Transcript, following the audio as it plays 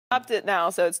Stopped it now,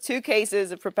 so it's 2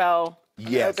 cases of Propel.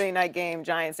 Yes. Opening night game,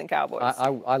 Giants and Cowboys.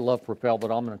 I love Propel,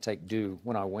 but I'm going to take Dew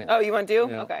when I win. Oh, you want Dew?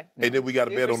 Yeah. Okay. And then we got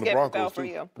a bet on the Broncos for too.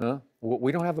 you. Huh?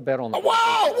 We don't have a bet on the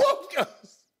Whoa!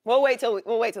 We'll wait till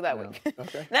that week.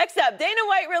 Okay. Next up, Dana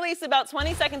White released about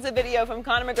 20 seconds of video from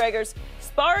Conor McGregor's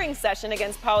sparring session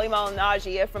against Paulie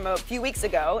Malignaggi from a few weeks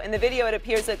ago. In the video, it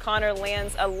appears that Conor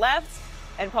lands a left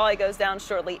and Paulie goes down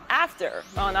shortly after.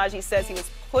 Malignaggi says he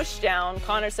was pushed down.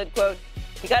 Conor said, quote,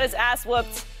 "He got his ass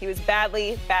whooped. He was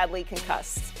badly, badly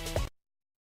concussed."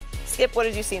 Skip, what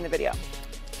did you see in the video?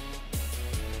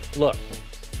 Look,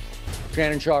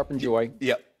 Shannon Sharp and Joy.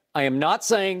 Yep. I am not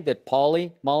saying that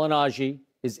Paulie Malignaggi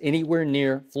is anywhere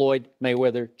near Floyd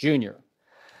Mayweather Jr.,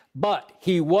 but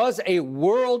he was a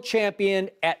world champion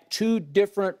at 2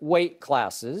 different weight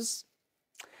classes,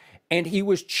 and he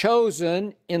was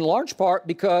chosen in large part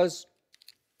because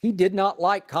he did not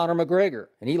like Conor McGregor,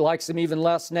 and he likes him even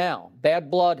less now. Bad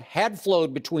blood had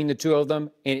flowed between the 2 of them,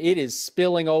 and it is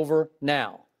spilling over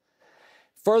now.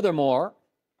 Furthermore,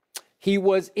 he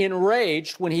was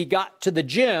enraged when he got to the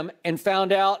gym and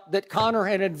found out that Conor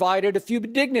had invited a few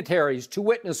dignitaries to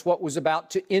witness what was about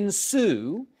to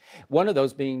ensue, one of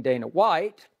those being Dana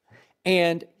White.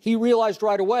 And he realized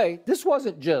right away, this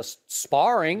wasn't just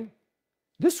sparring.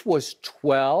 This was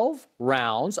 12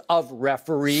 rounds of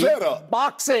referee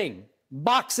boxing,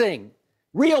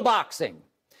 real boxing.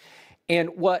 And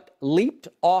what leaped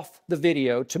off the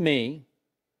video to me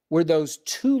were those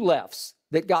 2 lefts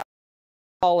that got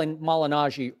Paulie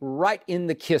Malignaggi right in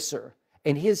the kisser,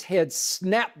 and his head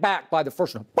snapped back by the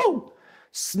first one. Boom!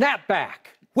 Snap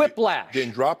back. Whiplash.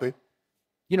 Didn't drop it.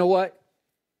 You know what?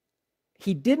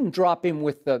 He didn't drop him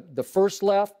with the first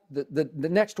left. The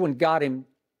next one got him,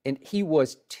 and he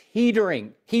was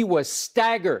teetering. He was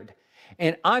staggered.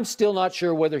 And I'm still not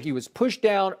sure whether he was pushed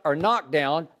down or knocked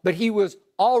down, but he was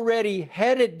already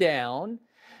headed down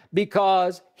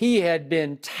because he had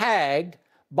been tagged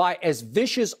by as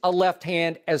vicious a left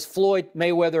hand as Floyd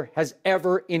Mayweather has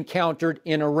ever encountered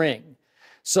in a ring.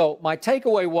 So my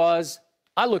takeaway was,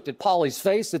 I looked at Paulie's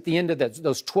face at the end of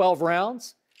those 12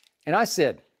 rounds, and I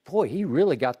said, boy, he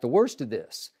really got the worst of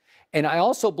this. And I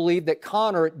also believe that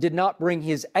Conor did not bring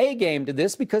his A game to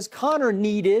this because Conor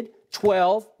needed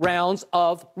 12 rounds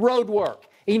of road work.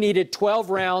 He needed 12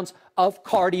 rounds of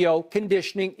cardio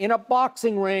conditioning in a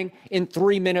boxing ring in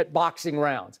 3-minute boxing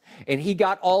rounds. And he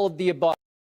got all of the above.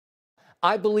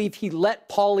 I believe he let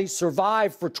Paulie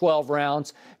survive for 12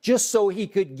 rounds just so he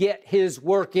could get his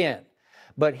work in.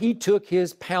 But he took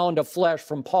his pound of flesh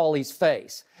from Paulie's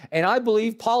face. And I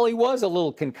believe Paulie was a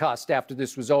little concussed after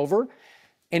this was over.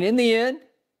 And in the end,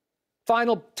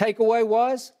 final takeaway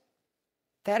was,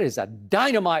 that is a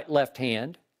dynamite left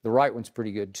hand. The right one's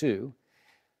pretty good too.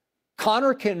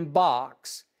 Conor can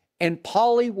box, and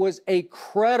Paulie was a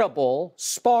credible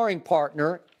sparring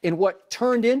partner in what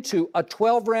turned into a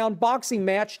 12-round boxing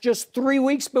match just 3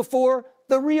 weeks before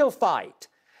the real fight.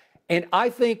 And I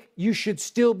think you should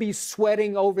still be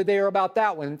sweating over there about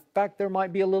that one. In fact, there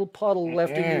might be a little puddle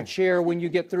left in your chair when you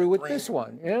get through with this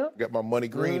one. Yeah? Got my money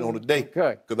green on the day.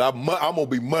 Okay. Because I'm going to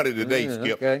be money today,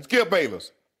 Skip. Okay. Skip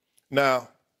Bayless. Now,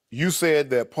 you said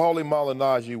that Paulie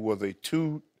Malignaggi was a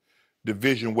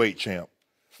 2-division weight champ.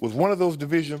 Was one of those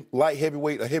division light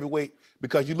heavyweight or heavyweight?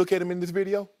 Because you look at him in this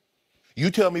video, you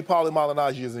tell me Paulie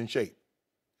Malignaggi is in shape.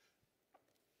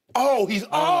 Oh, he's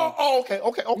okay.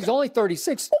 He's only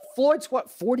 36. Floyd's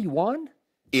what, 41?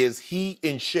 Is he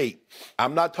in shape?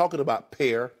 I'm not talking about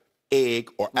pear,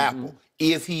 egg, or apple.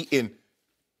 Is he in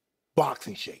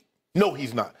boxing shape? No,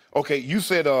 he's not. Okay, you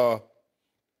said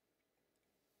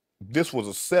this was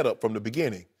a setup from the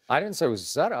beginning. I didn't say it was a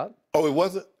setup. Oh, it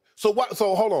wasn't? So what?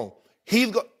 So hold on.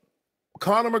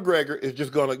 Conor McGregor is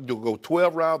just gonna go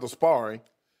 12 rounds of sparring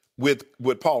with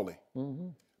Paulie.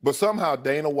 But somehow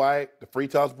Dana White, the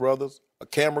Fritas brothers, a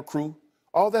camera crew,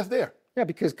 all that's there. Yeah,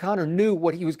 because Conor knew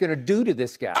what he was going to do to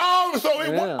this guy. Oh, so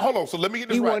hold on. So let me get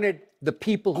this right. He wanted the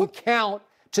people who count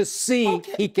to see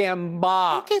he can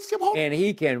box. Okay, Skip, hold on. And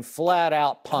he can flat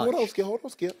out punch. Hold on,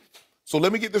 Skip. So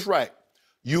let me get this right.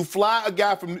 You fly a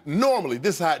guy from, normally,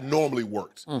 this is how it normally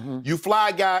works. You fly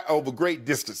a guy over great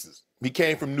distances. He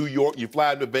came from New York, you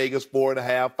fly him to Vegas,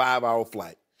 4.5, 5-hour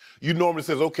flight. You normally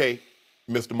says, okay,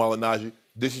 Mr. Malignaggi,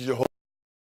 this is your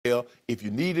hotel. If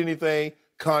you need anything,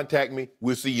 contact me.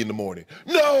 We'll see you in the morning.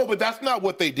 No, but that's not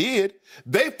what they did.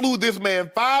 They flew this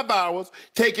man 5 hours,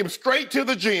 take him straight to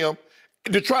the gym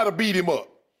to try to beat him up.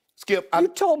 Skip, You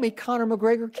told me Conor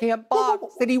McGregor can't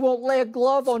box, that he won't lay a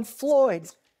glove on Floyd.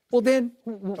 Well, then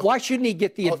why shouldn't he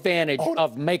get the advantage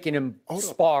of making him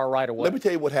spar right away? Let me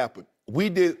tell you what happened.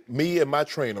 me and my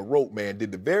trainer, Rope Man,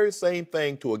 did the very same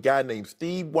thing to a guy named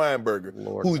Steve Weinberger,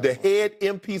 who's the head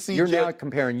MPC You're judge. now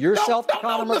comparing yourself to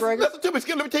Conor McGregor? Listen to me,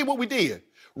 Skip. Let me tell you what we did.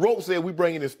 Rope said, we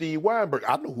bringing in Steve Weinberger.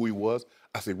 I know who he was.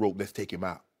 I said, Rope, let's take him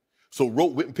out. So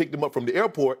Rope went and picked him up from the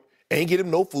airport, ain't get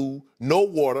him no food, no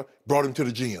water, brought him to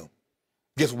the gym.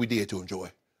 Guess what we did to him,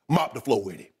 Joy? Mop the floor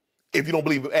with him. If you don't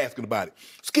believe him, asking about it.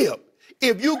 Skip,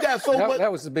 if you got so much...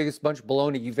 That was the biggest bunch of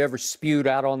baloney you've ever spewed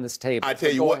out on this table. I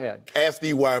tell you what, ask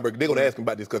Steve Weinberger. They're going to ask him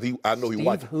about this because I know he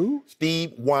watches. Steve who?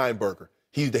 Steve Weinberger.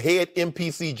 He's the head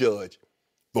MPC judge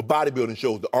for bodybuilding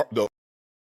shows, the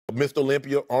Mr.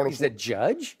 Olympia, Arnold. He's a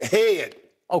judge? Head.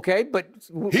 Okay, but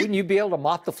wouldn't you be able to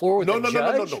mop the floor with a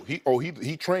judge? No.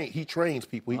 He trains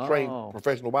people. He trains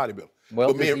professional bodybuilders.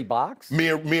 Well, does he box? Me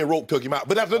and Rope took him out.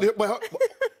 But that's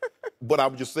but I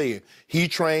was just saying, he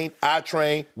trained, I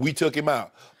trained, we took him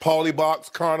out. Paulie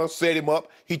boxed, Conor set him up,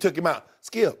 he took him out.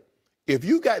 Skip, if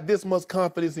you got this much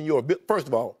confidence in your, first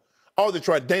of all they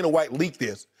tried, Dana White leaked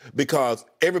this because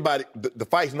everybody, the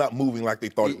fight's not moving like they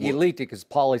thought it would. He leaked it because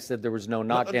Paulie said there was no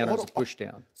knockdown, it was a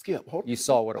pushdown. Skip, hold on. You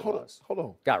saw what it was. Hold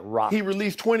on. Got rocked. He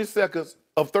released 20 seconds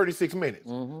of 36 minutes.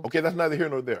 Okay, that's neither here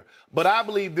nor there. But I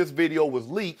believe this video was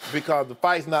leaked because the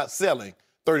fight's not selling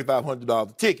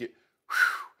 $3,500 a ticket.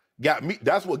 Got me.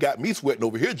 That's what got me sweating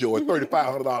over here, Joe,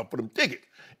 $3,500 for them tickets.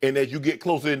 And as you get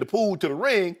closer in the pool to the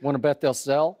ring. Want to bet they'll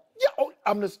sell? Yeah,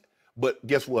 I'm just. But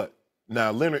guess what?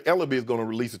 Now, Leonard Ellaby is going to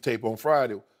release a tape on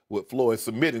Friday with Floyd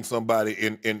submitting somebody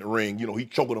in the ring. You know, he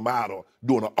choking them out or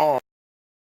doing an arm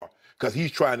because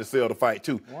he's trying to sell the fight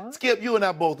too. What? Skip, you and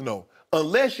I both know,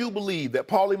 unless you believe that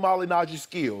Paulie Malignaggi's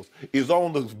skills is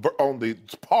on the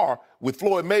par with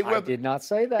Floyd Mayweather. I did not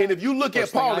say that. And if you look at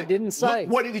Paulie, I didn't say.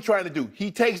 What is he trying to do?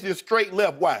 He takes this straight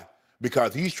left. Why?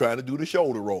 Because he's trying to do the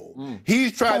shoulder roll.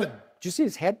 He's trying to. Did you see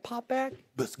his head pop back?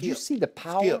 But Skip, did you see the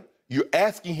power? Skip, you're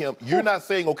asking him. You're not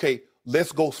saying, okay,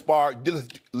 let's go spar.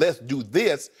 Let's do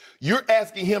this. You're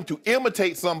asking him to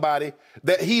imitate somebody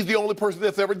that he's the only person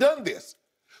that's ever done this.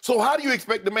 So how do you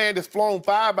expect the man that's flown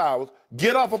 5 hours,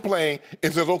 get off a plane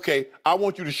and says, okay, I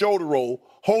want you to shoulder roll,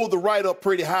 hold the right up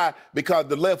pretty high because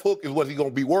the left hook is what he's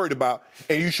going to be worried about,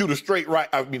 and you shoot a straight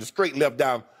left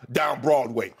down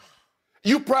Broadway.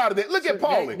 You proud of that? Look at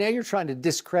Paulie. Now you're trying to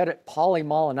discredit Paulie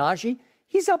Malignaggi.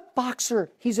 He's a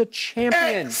boxer. He's a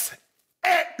champion.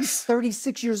 He's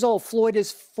 36 years old. Floyd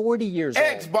is 40 years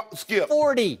old. Skip.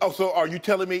 40. Oh, so are you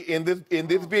telling me in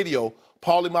this video,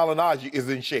 Paulie Malignaggi is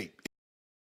in shape?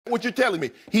 What you're telling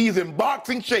me? He's in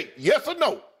boxing shape, yes or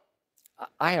no?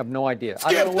 I have no idea.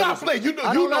 Skip, stop playing.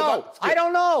 I don't know. I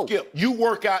don't know. Skip, you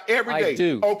work out every day. I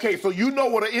do. Okay, so you know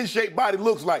what an in-shape body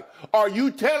looks like. Are you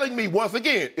telling me, once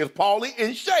again, is Paulie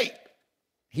in shape?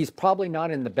 He's probably not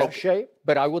in the best shape,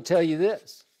 but I will tell you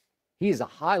this. He is a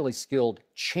highly skilled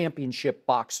championship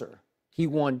boxer. He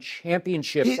won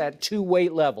championships at 2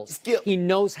 weight levels. Skip. He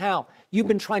knows how. You've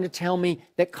been trying to tell me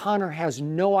that Conor has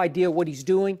no idea what he's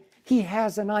doing. He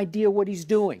has an idea what he's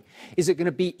doing. Is it going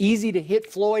to be easy to hit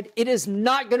Floyd? It is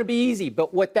not going to be easy.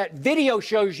 But what that video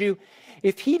shows you,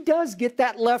 if he does get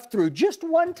that left through just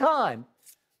one time,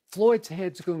 Floyd's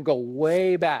head's going to go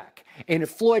way back. And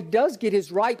if Floyd does get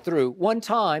his right through one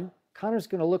time, Conor's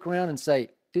going to look around and say,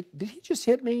 did he just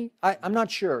hit me? I'm not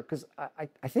sure, because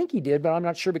I think he did, but I'm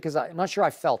not sure because I'm not sure I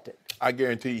felt it. I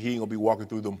guarantee you he ain't going to be walking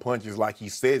through them punches like he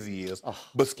says he is.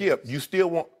 But Skip, you still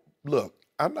want, look,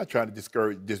 I'm not trying to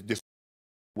discourage this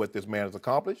what this man has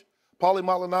accomplished. Paulie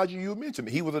Malignaggi, you mentioned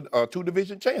it. He was a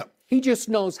 2-division champ. He just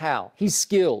knows how. He's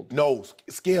skilled. No,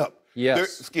 Skip.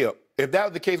 Yes. Skip. If that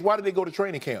was the case, why did they go to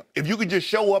training camp? If you could just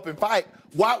show up and fight,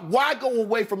 why go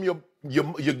away from your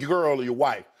girl or your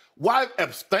wife? Why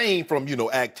abstain from,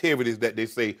 activities that they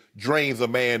say drains a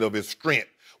man of his strength?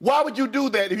 Why would you do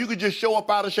that if you could just show up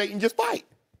out of shape and just fight?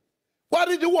 Why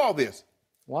did they do all this?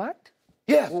 What?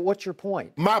 Yes. Well, what's your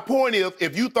point? My point is,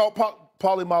 if you thought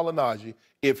Paulie Malignaggi,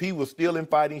 if he was still in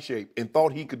fighting shape and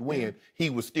thought he could win, he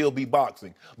would still be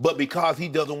boxing. But because he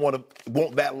doesn't want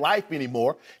that life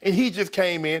anymore, and he just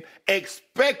came in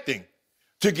expecting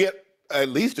to get at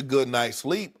least a good night's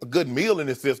sleep, a good meal in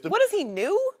his system. What, is he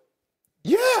new?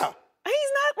 Yeah.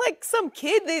 He's not like some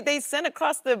kid they sent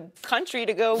across the country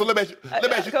to go,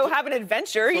 go have an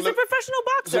adventure. He's a professional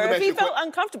boxer. If he felt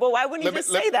uncomfortable, why wouldn't he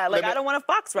just say that? Like, I don't want to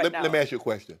box right now. Let me ask you a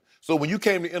question. So when you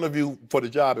came to interview for the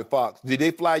job at Fox, did they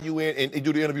fly you in and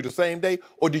do the interview the same day,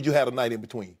 or did you have a night in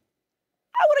between?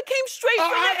 I would have came straight from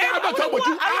the airport.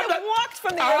 I would have walked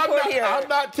from the airport here. I'm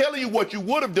not telling you what you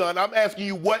would have done. I'm asking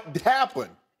you what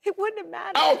happened. It wouldn't have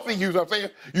mattered. I don't think you know what I'm saying.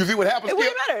 You see what happens? It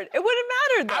wouldn't have mattered. It wouldn't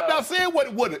have mattered, though. I'm not saying what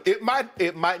it wouldn't. It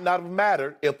might not have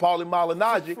mattered if Paulie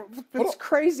Malignaggi. It's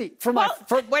crazy.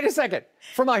 Wait a second.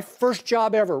 For my first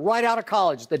job ever, right out of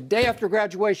college, the day after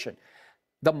graduation,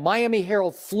 the Miami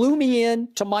Herald flew me in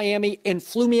to Miami and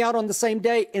flew me out on the same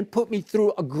day and put me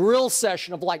through a grill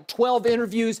session of like 12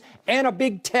 interviews and a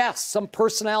big test, some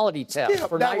personality test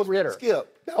for Knight Ridder.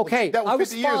 Okay, that was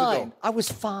 50 years ago. I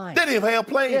was fine. They didn't even have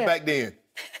planes back then.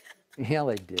 Yeah,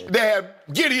 they did. They had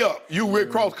giddy up. You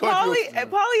went cross country.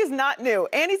 Paulie is not new,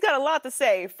 and he's got a lot to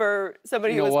say for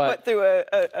somebody who was put through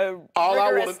a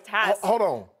rigorous test. Hold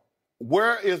on.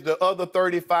 Where is the other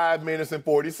 35 minutes and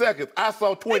 40 seconds? I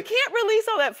saw 20. They can't release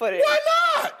all that footage. Why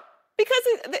not? Because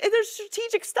there's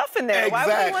strategic stuff in there.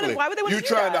 Exactly. Why would they want to do that?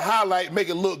 You're trying to highlight, make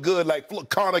it look good, like, look,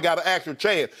 Conor got an actual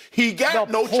chance. He got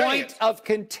no chance. The point of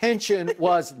contention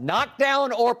was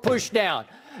knockdown or push down.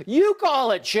 You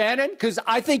call it, Shannon, because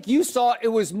I think you saw it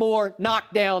was more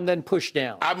knockdown than push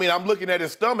down. I mean, I'm looking at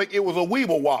his stomach. It was a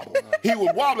weeble wobble. He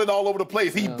was wobbling all over the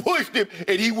place. He pushed him,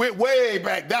 and he went way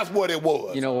back. That's what it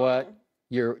was. You know what?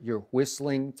 You're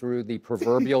whistling through the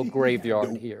proverbial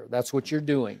graveyard here. That's what you're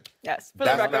doing. Yes. For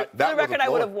the record, I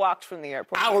would have walked from the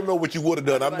airport. I don't know what you would have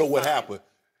done. I know what happened.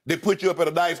 They put you up at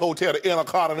a nice hotel, the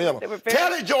Intercontinental.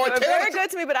 Tell it, Joy. They were very good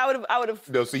to me, but I would have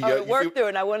worked through it,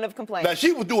 and I wouldn't have complained. Now,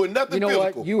 she was doing nothing physical. You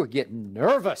know what? You were getting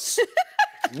nervous.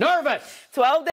 Nervous. 12 days.